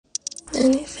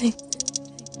anything.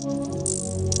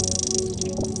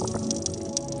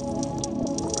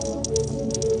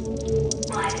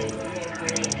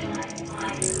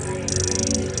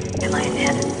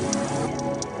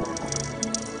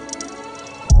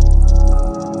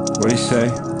 What'd he say?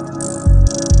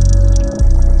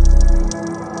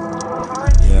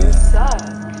 You suck.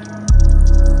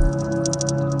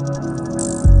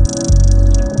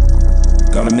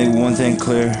 Gotta make one thing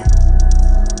clear.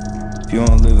 If you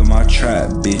don't live in my trap,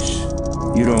 bitch,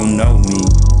 you don't know me.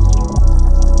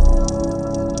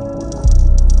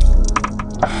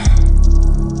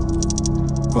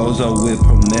 Bozo with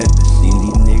promethazine.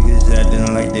 These niggas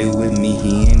acting like they with me.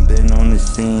 He ain't been on the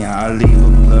scene. I leave a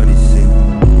bloody scene.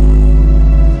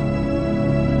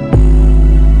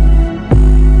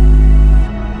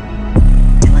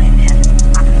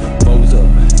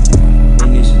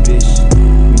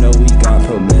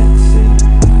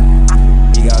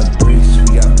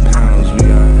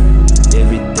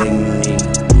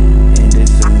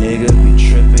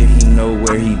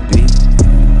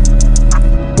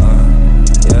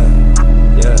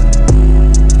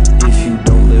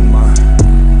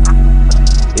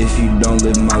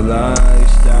 Live my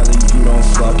lifestyle and you don't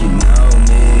fucking know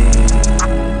me.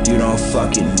 You don't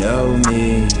fucking know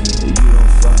me. You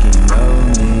don't fucking know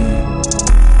me.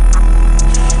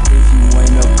 If you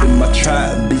ain't up in my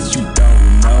trap, bitch, you don't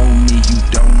know me. You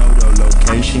don't know the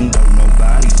location, don't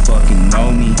nobody fucking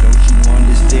know me. Don't you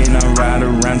understand? I ride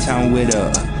around town with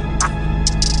a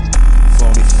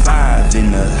 45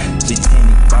 in a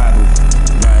satanic Bible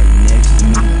right next to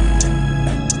me.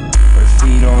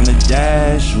 On the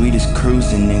dash, we just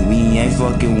cruising and we ain't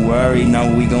fucking worried.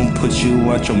 Now we gon' put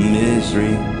you out your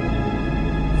misery.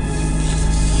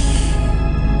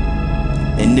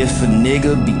 And if a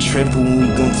nigga be trippin', we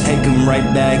gon' take him right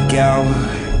back out.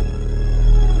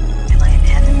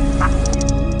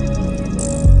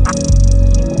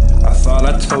 I thought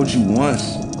I told you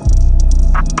once,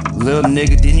 little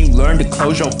nigga, didn't you learn to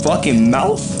close your fucking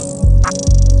mouth?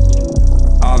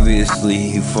 Obviously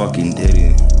he fucking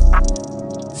didn't.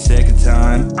 Second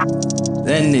time,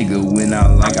 that nigga went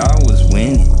out like I was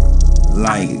winning.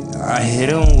 Like I hit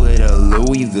him with a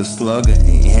Louisville slugger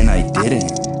and I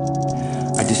didn't.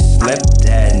 I just slept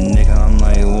that nigga. I'm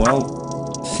like,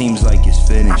 well, seems like it's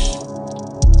finished.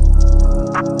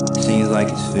 Seems like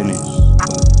it's finished.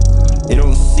 But it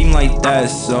don't seem like that,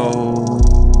 so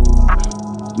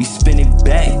we spin it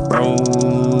back, bro.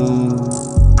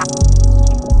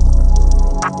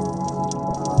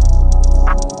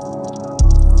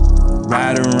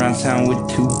 Riding around town with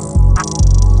 2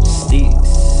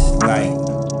 sticks, like,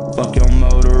 fuck your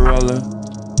Motorola.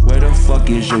 Where the fuck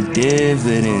is your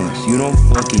dividends? You don't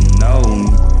fucking know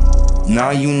me. Nah,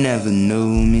 you never knew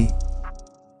me.